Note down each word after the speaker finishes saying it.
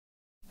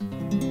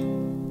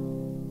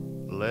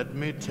Let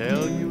me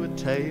tell you a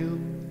tale,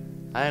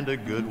 and a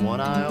good one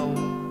I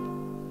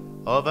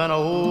own, of an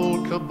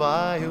old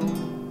caballo,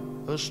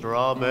 a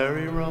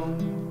strawberry roan.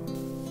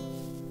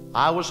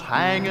 I was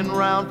hanging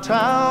round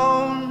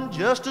town,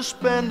 just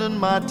a-spending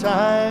my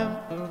time,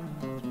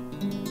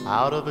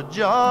 out of a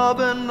job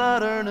and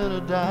not earning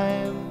a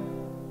dime,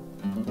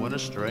 when a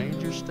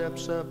stranger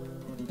steps up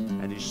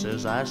and he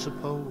says, I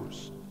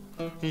suppose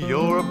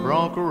you're a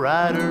bronco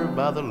rider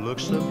by the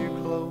looks of your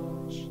clothes.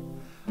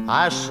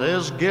 I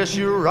says, guess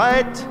you're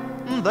right,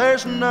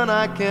 there's none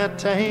I can't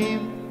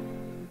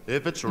tame.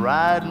 If it's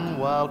riding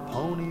wild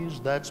ponies,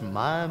 that's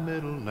my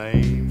middle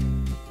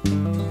name.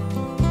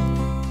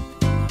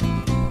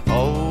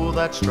 Oh,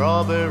 that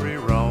strawberry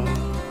roan,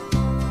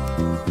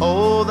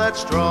 oh, that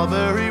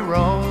strawberry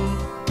roan.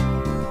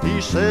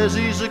 He says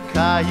he's a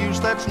cayuse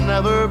that's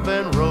never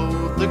been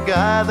rode. The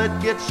guy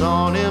that gets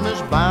on him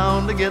is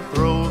bound to get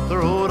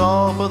throwed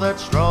off of that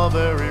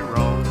strawberry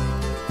roan.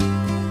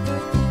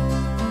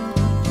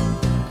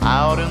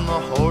 Out in the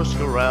horse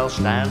corral,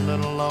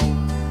 standing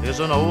alone, is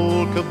an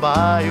old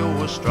caballo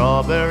with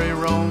strawberry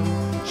roan.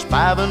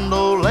 Spavined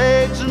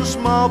legs and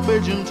small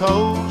pigeon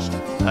toes,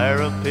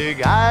 pair of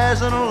pig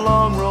eyes and a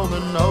long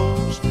Roman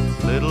nose,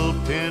 little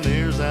pin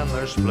ears and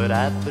they're split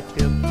at the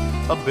tip.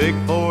 A big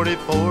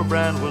 44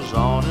 brand was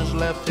on his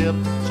left hip.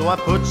 So I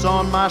puts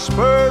on my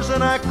spurs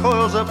and I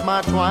coils up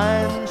my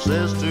twine,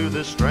 says to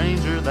this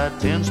stranger, that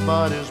 10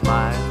 spot is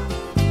mine.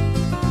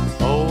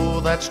 Oh,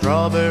 that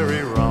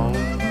strawberry roan,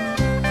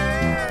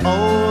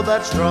 oh,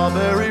 that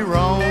strawberry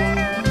roan.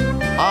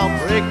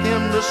 I'll break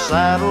him to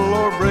saddle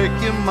or break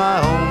him my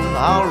own.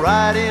 I'll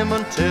ride him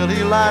until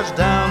he lies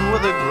down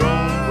with a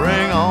groan.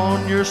 Bring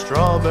on your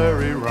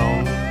strawberry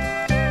roan.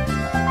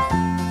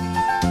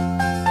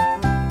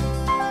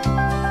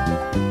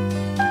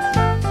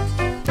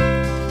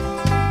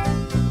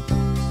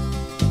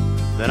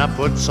 Then I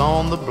puts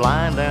on the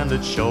blind and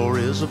it sure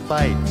is a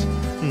fight.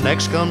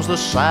 Next comes the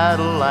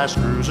saddle, I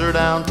screws her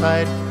down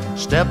tight,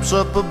 steps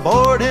up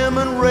aboard him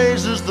and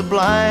raises the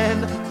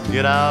blind.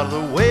 Get out of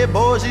the way,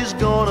 boys, he's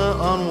gonna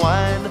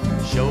unwind.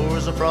 Sure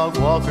as a frog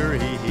walker,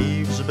 he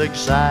heaves a big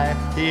sigh.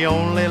 He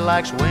only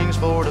likes wings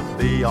for to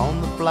be on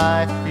the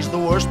fly. He's the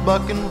worst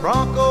bucking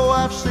bronco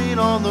I've seen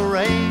on the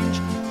range.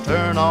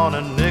 Turn on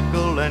a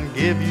nickel and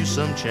give you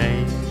some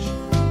change.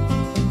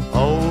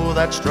 Oh,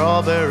 that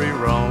strawberry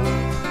roan,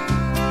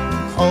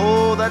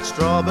 oh, that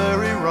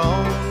strawberry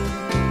roan.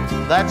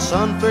 That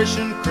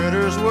sun-fishing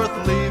critter's worth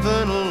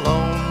leaving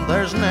alone.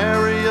 There's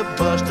nary a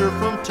buster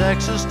from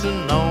Texas to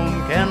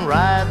Nome can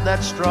ride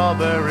that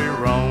strawberry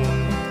roan,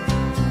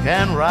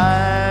 can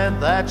ride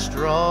that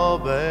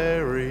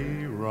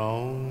strawberry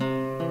roan.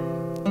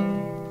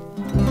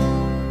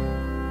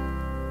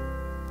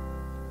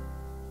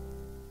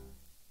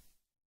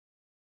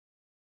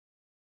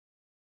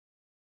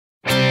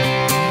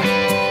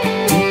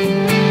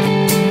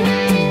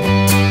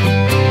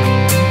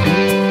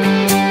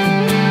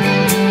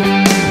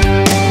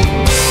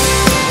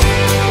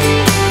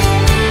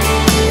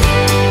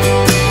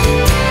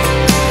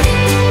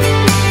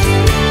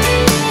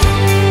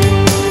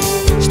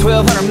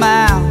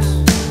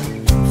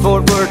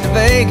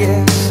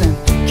 Vegas, and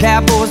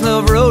cowboys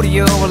love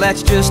rodeo. Well,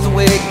 that's just the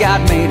way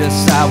God made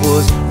us. I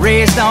was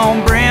raised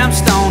on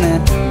brimstone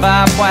and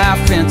barbed wire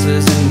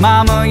fences, and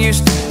Mama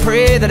used to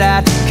pray that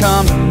I'd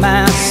come to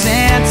my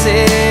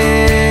senses.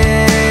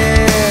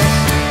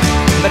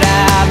 But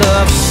I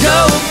love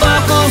gold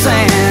buckles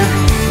and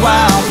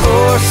wild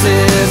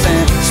horses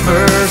and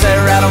spurs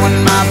that rattle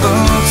when my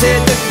boots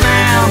hit the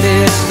ground.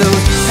 It's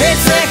those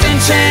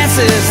 8-second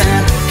chances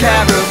and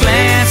cowgirl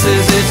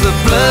glances. It's the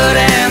blood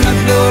and the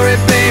glory,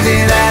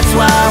 baby, that's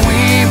why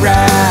we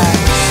ride.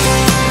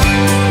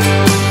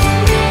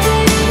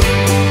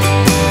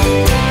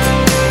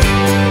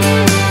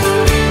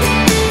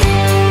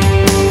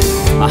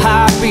 My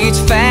heart beats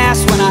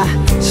fast when I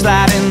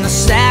slide in the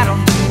saddle.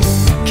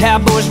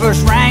 Cowboys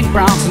versus rank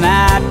broncs, and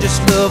I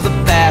just love the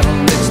battle.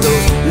 It's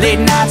those late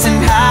nights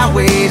and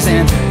highways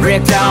and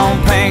wrecked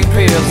on pain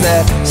pills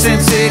that Sin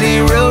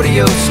City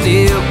rodeo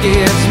still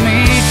gives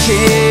me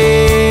chills.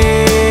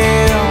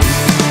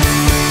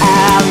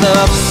 I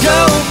love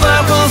gold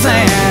buckles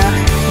and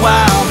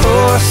wild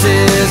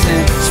horses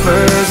and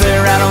spurs that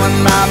rattle when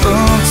my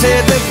boots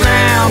hit the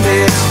ground.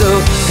 It's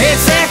those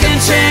 8-second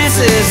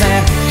chances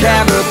and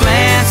cowgirl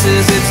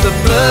glances. It's the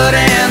blood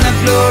and the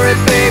glory,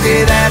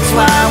 baby, that's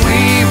why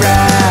we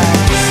ride.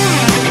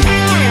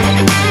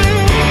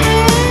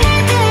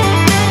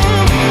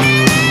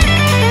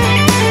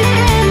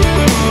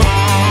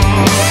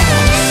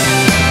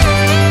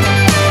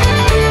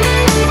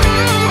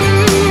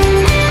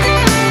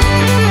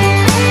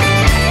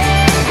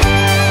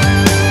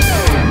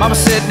 Mama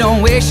said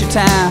don't waste your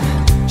time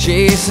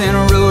chasing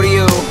a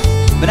rodeo,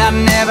 but I've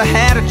never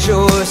had a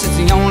choice. It's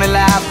the only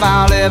life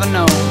I'll ever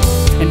know.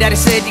 And Daddy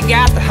said you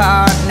got the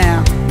heart,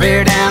 now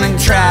bear down and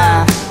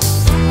try.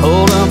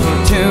 Hold on for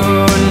two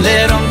and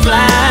let them fly.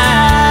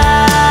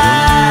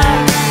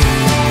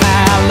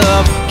 I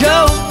love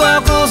gold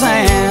buckles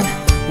and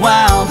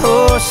wild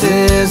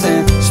horses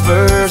and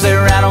spurs that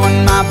ride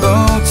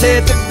boots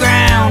hit the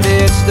ground.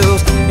 It's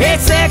those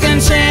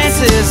 8-second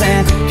chances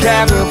and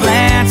cowgirl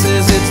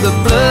glances. It's the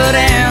blood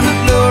and the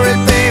glory,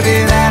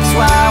 baby, that's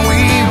why we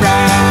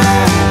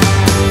ride.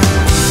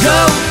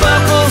 Gold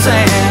buckles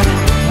and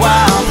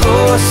wild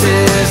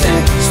horses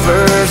and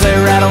spurs, they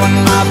rattle when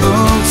my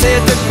boots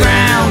hit the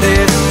ground.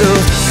 It's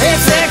those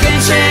 8-second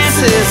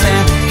chances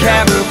and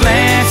cowgirl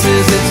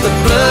glances. It's the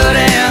blood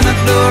and the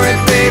glory,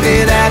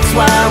 baby, that's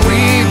why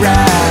we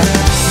ride.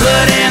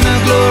 Blood and the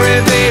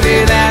glory, baby,